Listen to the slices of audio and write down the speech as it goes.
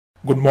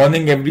Good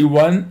morning,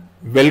 everyone.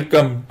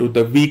 Welcome to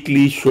the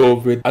weekly show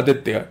with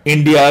Aditya,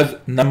 India's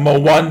number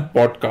one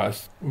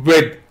podcast,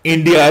 with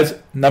India's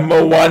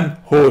number one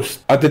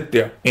host,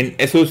 Aditya, in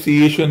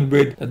association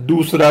with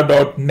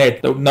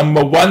Dusra.net, the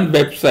number one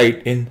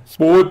website in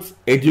sports,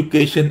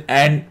 education,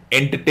 and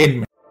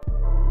entertainment.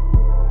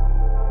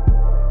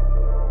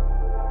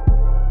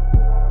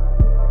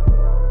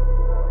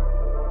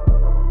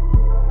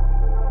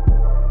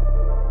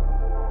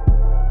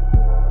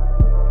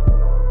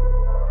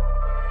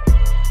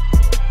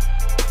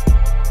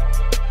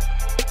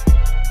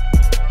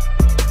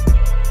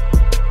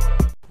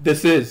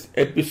 This is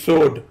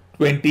episode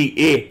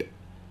 28.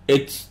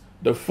 It's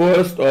the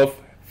 1st of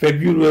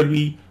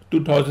February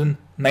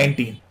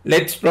 2019.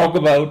 Let's talk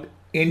about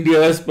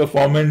India's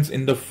performance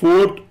in the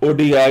 4th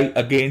ODI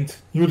against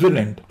New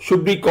Zealand.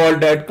 Should we call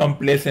that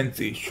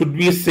complacency? Should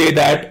we say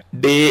that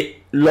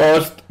they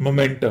lost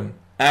momentum?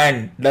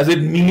 And does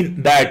it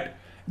mean that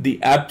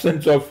the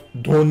absence of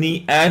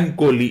Dhoni and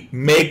Kohli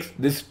makes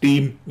this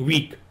team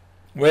weak?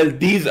 Well,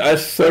 these are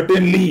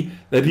certainly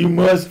the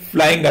rumors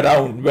flying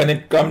around when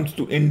it comes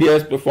to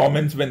India's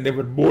performance when they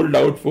were bowled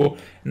out for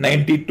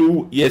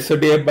 92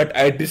 yesterday, but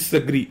I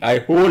disagree. I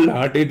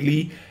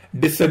wholeheartedly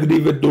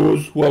disagree with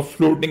those who are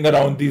floating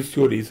around these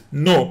theories.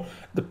 No,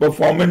 the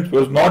performance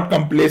was not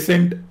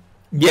complacent.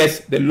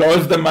 Yes, they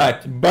lost the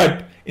match,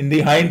 but in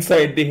the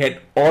hindsight, they had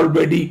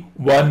already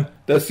won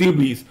the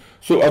series.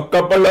 So a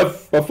couple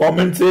of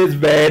performances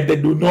where they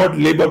do not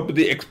live up to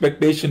the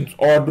expectations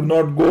or do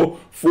not go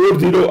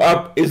 4-0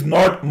 up is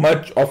not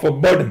much of a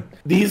burden.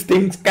 These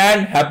things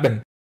can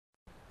happen.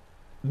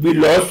 We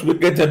lost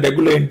wickets at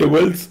regular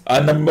intervals.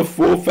 Our number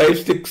 4, 5,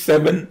 6,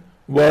 7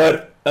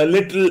 were a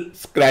little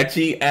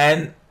scratchy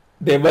and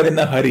they were in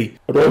a hurry.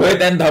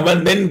 Rohit and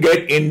Dhawan didn't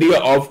get India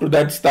off to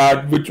that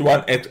start which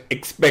one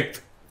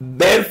expects.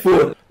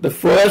 Therefore, the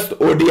first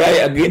ODI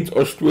against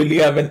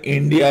Australia when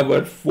India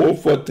were 4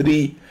 for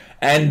 3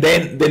 and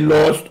then they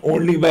lost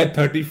only by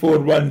 34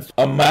 runs.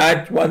 A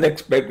match one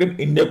expected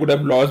India could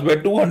have lost by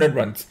 200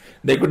 runs.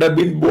 They could have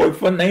been bowled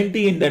for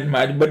 90 in that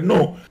match, but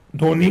no,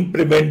 Dhoni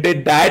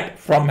prevented that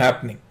from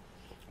happening.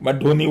 But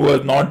Dhoni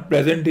was not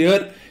present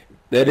here.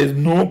 There is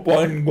no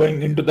point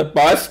going into the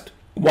past.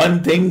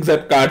 One thinks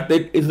that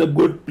Karthik is a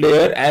good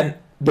player and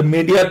the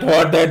media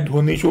thought that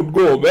Dhoni should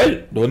go.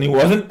 Well, Dhoni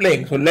wasn't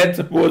playing, so let's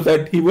suppose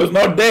that he was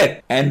not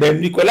there and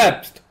then we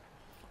collapsed.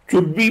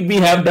 Should we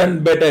have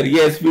done better?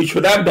 Yes, we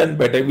should have done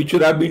better. We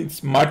should have been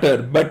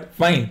smarter, but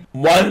fine.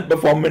 One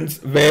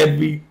performance where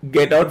we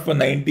get out for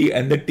 90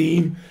 and the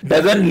team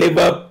doesn't live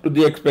up to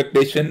the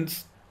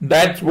expectations.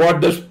 That's what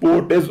the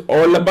sport is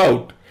all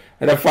about.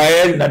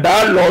 Rafael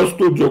Nadal lost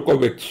to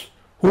Djokovic.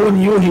 Who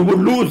knew he would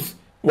lose?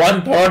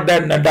 One thought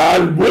that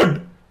Nadal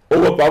would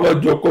overpower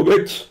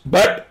Djokovic,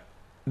 but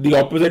the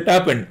opposite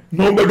happened.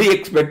 Nobody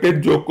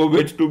expected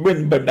Djokovic to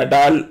win, but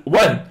Nadal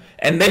won.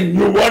 And then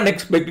you weren't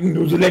expecting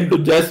New Zealand to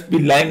just be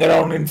lying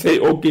around and say,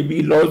 okay,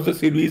 we lost the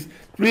series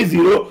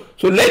 3-0,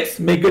 so let's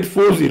make it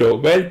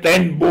 4-0. Well,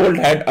 Trent Bolt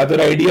had other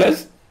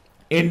ideas.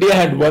 India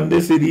had won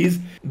the series.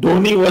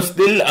 Dhoni was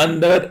still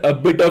under a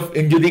bit of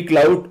injury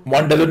cloud.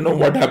 One doesn't know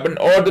what happened.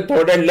 Or they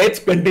thought that let's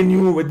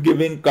continue with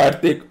giving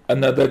Karthik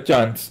another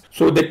chance.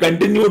 So they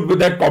continued with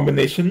that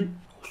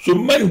combination.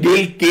 Shubman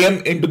Gill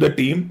came into the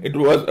team. It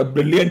was a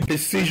brilliant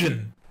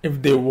decision.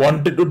 If they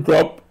wanted to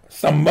drop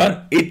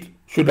someone, it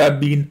should have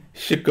been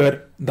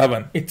Shikhar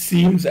Dhawan. It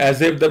seems as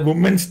if the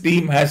women's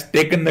team has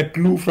taken a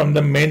clue from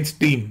the men's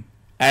team.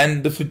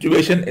 And the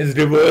situation is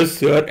reversed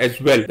here as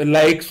well. The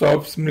likes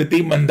of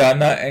Smriti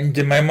Mandhana and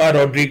Jemimah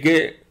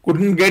Rodriguez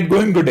couldn't get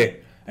going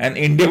today. And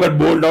India were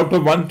bowled out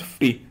of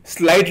 150.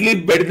 Slightly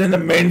better than the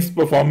men's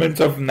performance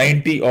of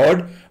 90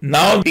 odd.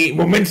 Now the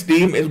women's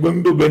team is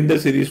going to win the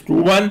series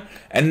 2-1.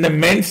 And the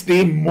men's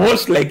team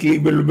most likely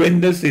will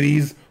win the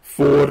series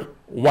 4-1.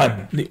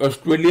 The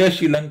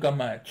Australia-Sri Lanka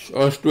match.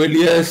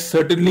 Australia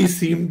certainly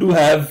seemed to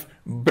have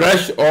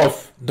brushed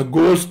off the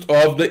ghost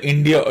of the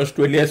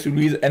India-Australia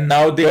series and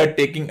now they are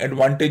taking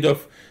advantage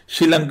of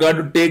Sri Lanka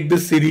to take the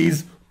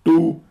series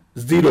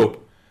 2-0.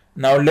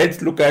 Now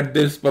let's look at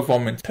this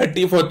performance.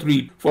 30 for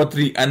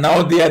 3 and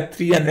now they are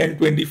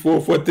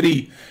 324 for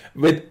 3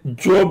 with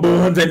Joe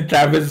Burns and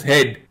Travis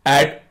Head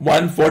at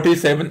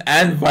 147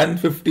 and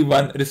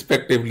 151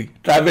 respectively.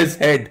 Travis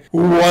Head,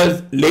 who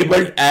was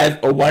labelled as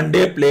a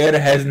one-day player,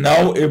 has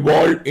now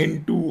evolved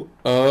into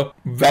a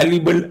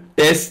valuable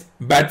test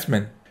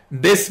batsman.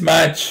 This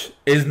match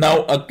is now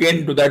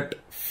akin to that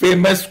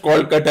famous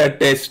Kolkata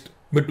test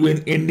between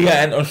India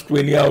and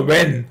Australia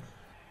when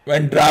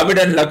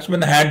Dravid and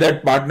Lakshman had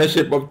that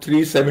partnership of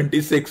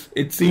 376.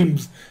 It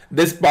seems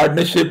this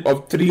partnership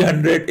of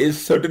 300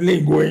 is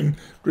certainly going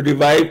to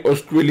revive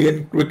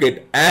Australian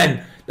cricket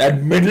and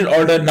that middle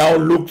order now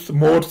looks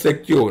more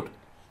secure.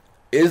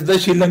 Is the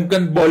Sri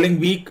Lankan bowling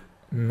weak?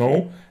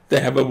 No. They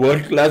have a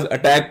world-class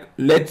attack.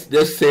 Let's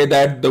just say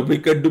that the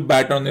wicket to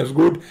bat on is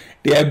good.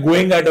 They are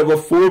going at over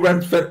 4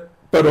 runs per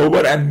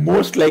over and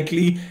most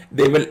likely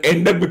they will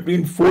end up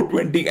between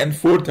 420 and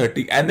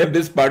 430. And if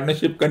this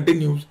partnership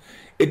continues,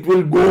 it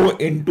will go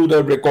into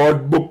the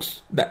record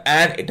books,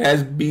 and it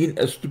has been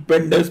a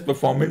stupendous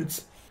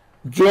performance.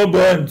 Joe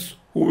Burns,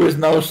 who is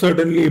now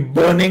certainly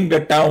burning the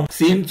town,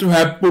 seems to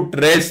have put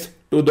rest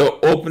to the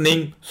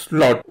opening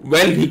slot.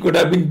 Well, he could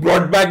have been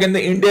brought back in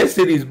the India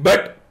series,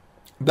 but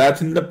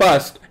that's in the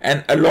past.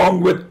 And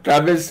along with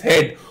Travis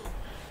Head,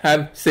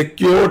 have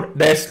secured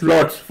their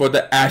slots for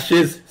the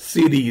Ashes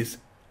series.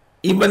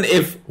 Even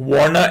if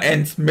Warner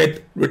and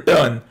Smith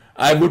return,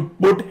 I would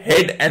put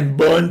Head and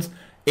Burns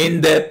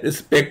in their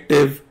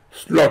respective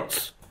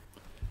slots.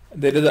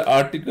 There is an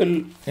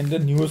article in the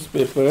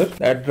newspaper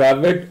that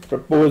Dravid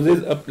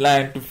proposes a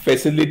plan to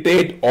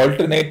facilitate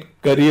alternate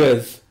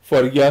careers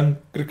for young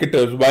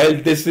cricketers. While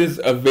this is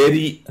a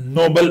very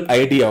noble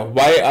idea,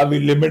 why are we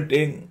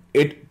limiting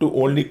it to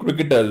only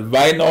cricketers?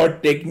 Why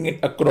not taking it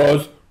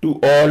across to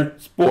all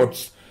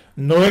sports?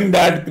 Knowing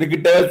that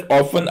cricketers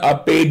often are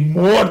paid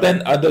more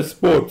than other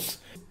sports.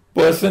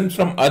 Persons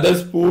from other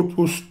sports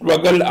who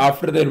struggle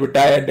after they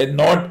retire, they're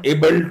not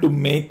able to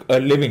make a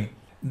living.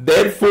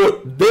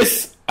 Therefore,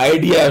 this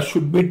idea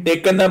should be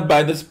taken up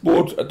by the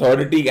sports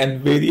authority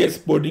and various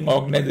sporting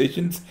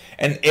organizations,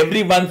 and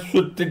everyone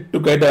should sit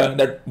together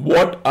that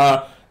what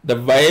are the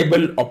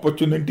viable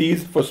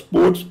opportunities for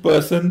sports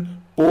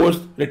person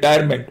post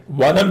retirement.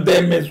 One of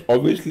them is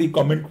obviously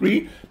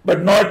commentary,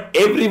 but not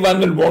everyone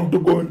will want to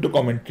go into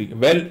commentary.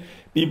 Well,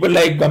 people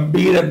like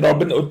Gambhir and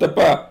Robin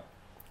Uthappa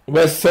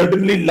were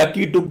certainly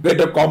lucky to get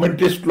a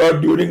commentary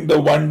slot during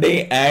the one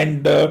day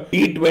and the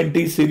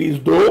T20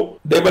 series, though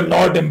they were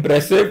not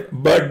impressive,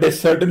 but they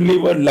certainly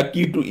were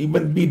lucky to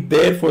even be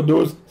there for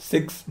those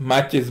 6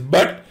 matches.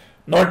 But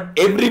not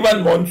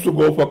everyone wants to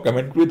go for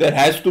commentary. There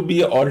has to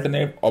be an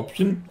alternate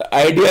option. The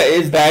idea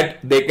is that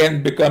they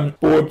can become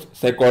sports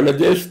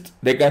psychologists.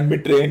 They can be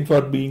trained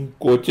for being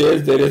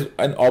coaches. There is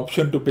an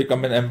option to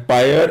become an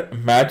umpire,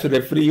 match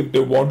referee if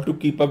they want to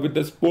keep up with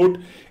the sport.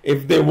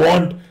 If they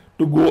want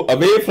to go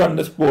away from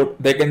the sport,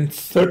 they can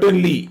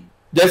certainly,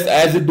 just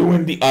as they do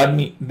in the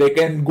army, they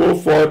can go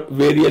for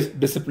various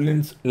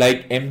disciplines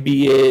like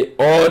MBA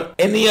or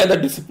any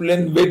other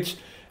discipline which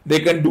they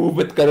can do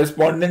with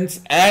correspondence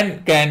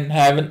and can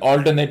have an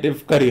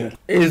alternative career.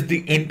 Is the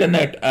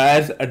internet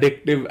as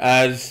addictive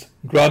as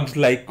drugs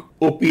like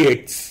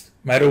opiates,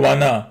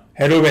 marijuana,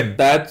 heroin?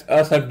 That's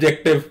a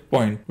subjective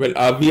point. Well,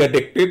 are we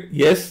addicted?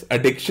 Yes,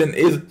 addiction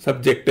is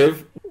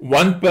subjective.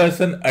 One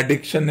person's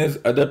addiction is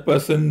other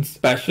person's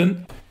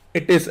passion.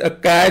 It is a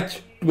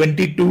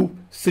catch-22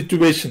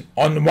 situation.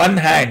 On one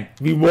hand,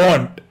 we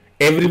want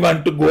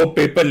everyone to go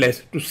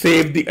paperless to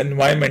save the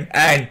environment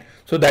and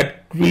so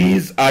that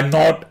trees are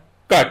not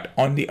cut.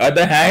 On the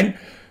other hand,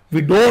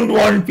 we don't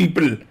want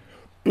people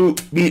to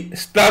be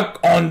stuck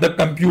on the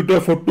computer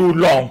for too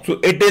long. So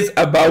it is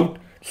about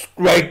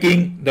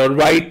striking the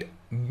right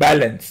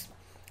balance.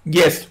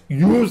 Yes,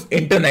 use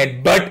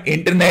internet, but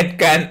internet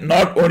can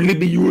not only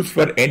be used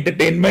for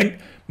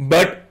entertainment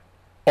but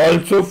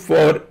also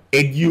for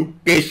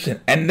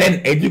education, and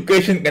then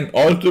education can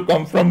also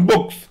come from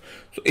books.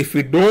 So if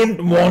we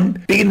don't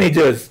want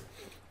teenagers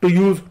to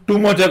use too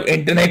much of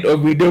internet or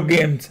video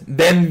games,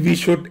 then we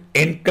should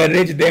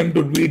encourage them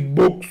to read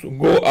books,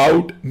 go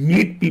out,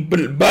 meet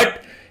people.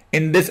 But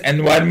in this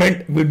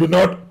environment, we do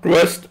not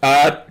trust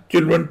our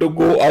children to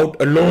go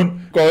out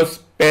alone because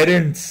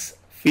parents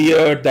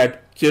fear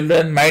that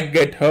children might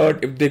get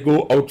hurt if they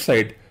go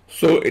outside.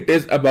 So it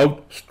is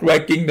about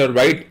striking the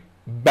right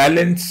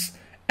balance,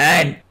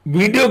 and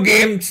video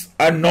games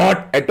are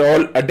not at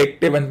all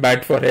addictive and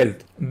bad for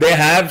health. They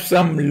have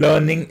some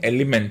learning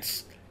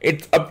elements.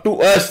 It's up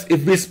to us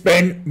if we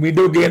spend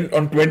video games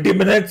on 20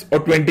 minutes or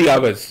 20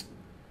 hours.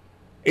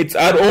 It's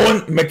our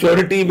own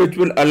maturity which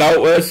will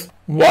allow us.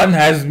 One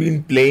has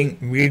been playing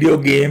video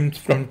games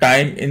from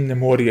time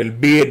immemorial,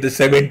 be it the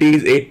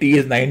 70s,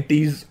 80s,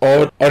 90s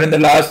or in the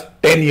last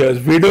 10 years.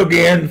 Video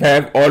games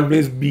have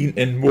always been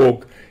in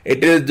vogue.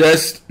 It is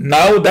just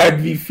now that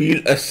we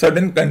feel a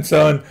sudden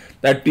concern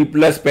that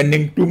people are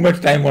spending too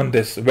much time on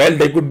this. Well,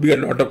 there could be a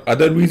lot of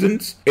other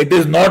reasons. It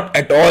is not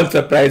at all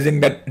surprising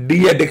that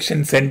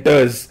de-addiction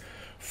centers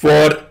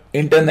for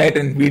internet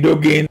and video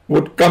games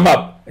would come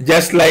up,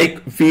 just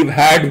like we've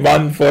had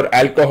one for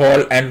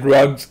alcohol and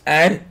drugs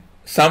and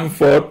some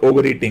for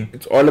overeating.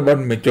 It's all about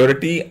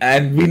maturity,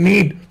 and we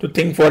need to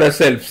think for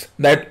ourselves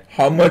that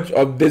how much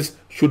of this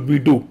should we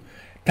do.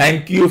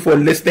 Thank you for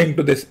listening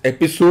to this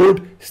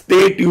episode.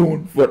 Stay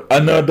tuned for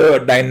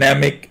another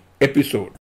dynamic episode.